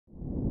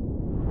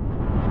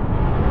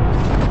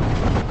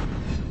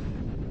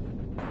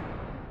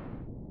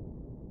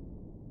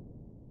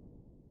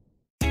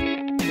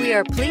We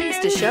are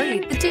pleased to show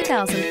you the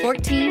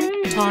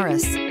 2014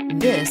 Taurus.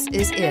 This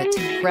is it.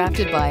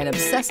 Crafted by an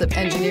obsessive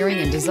engineering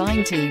and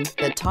design team,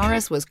 the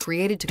Taurus was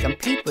created to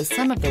compete with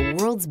some of the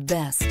world's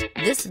best.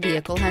 This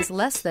vehicle has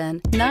less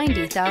than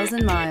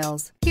 90,000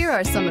 miles. Here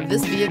are some of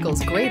this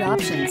vehicle's great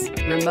options: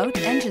 remote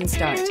engine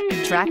start,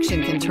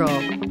 traction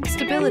control,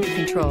 stability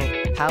control,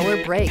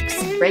 power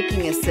brakes,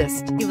 braking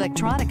assist,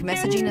 electronic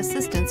messaging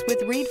assistance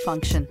with read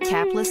function,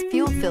 capless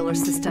fuel filler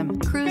system,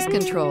 cruise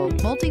control,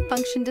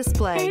 multifunction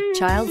display,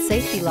 child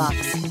safety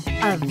locks.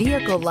 A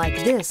vehicle like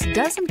this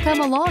doesn't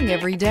come along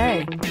every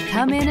day.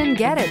 Come in and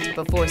get it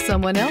before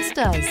someone else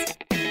does.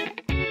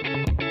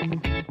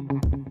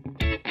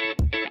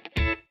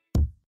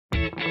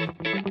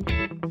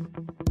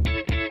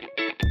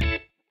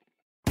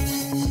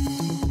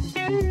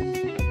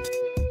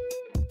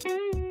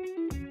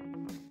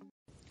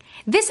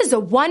 This is a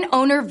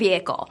one-owner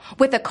vehicle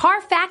with a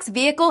CarFax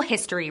Vehicle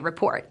History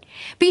Report.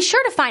 Be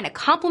sure to find a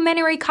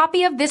complimentary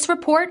copy of this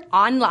report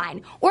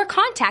online or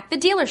contact the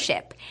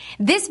dealership.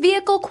 This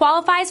vehicle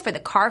qualifies for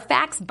the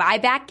CarFax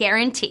Buyback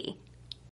Guarantee.